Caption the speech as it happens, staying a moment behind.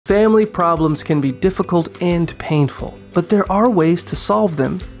Family problems can be difficult and painful, but there are ways to solve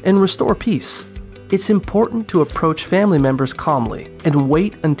them and restore peace. It's important to approach family members calmly and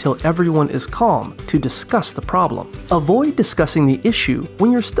wait until everyone is calm to discuss the problem. Avoid discussing the issue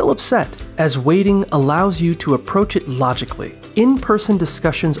when you're still upset, as waiting allows you to approach it logically. In-person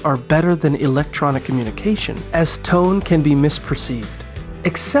discussions are better than electronic communication, as tone can be misperceived.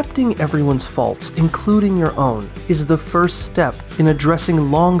 Accepting everyone's faults, including your own, is the first step in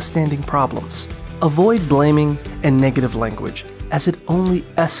addressing long-standing problems. Avoid blaming and negative language, as it only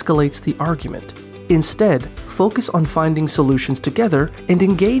escalates the argument. Instead, focus on finding solutions together and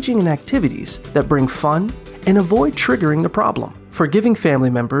engaging in activities that bring fun and avoid triggering the problem. Forgiving family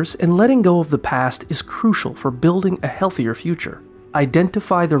members and letting go of the past is crucial for building a healthier future.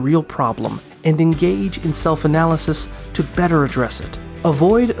 Identify the real problem and engage in self-analysis to better address it.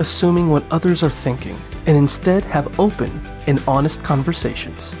 Avoid assuming what others are thinking and instead have open and honest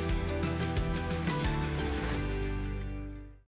conversations.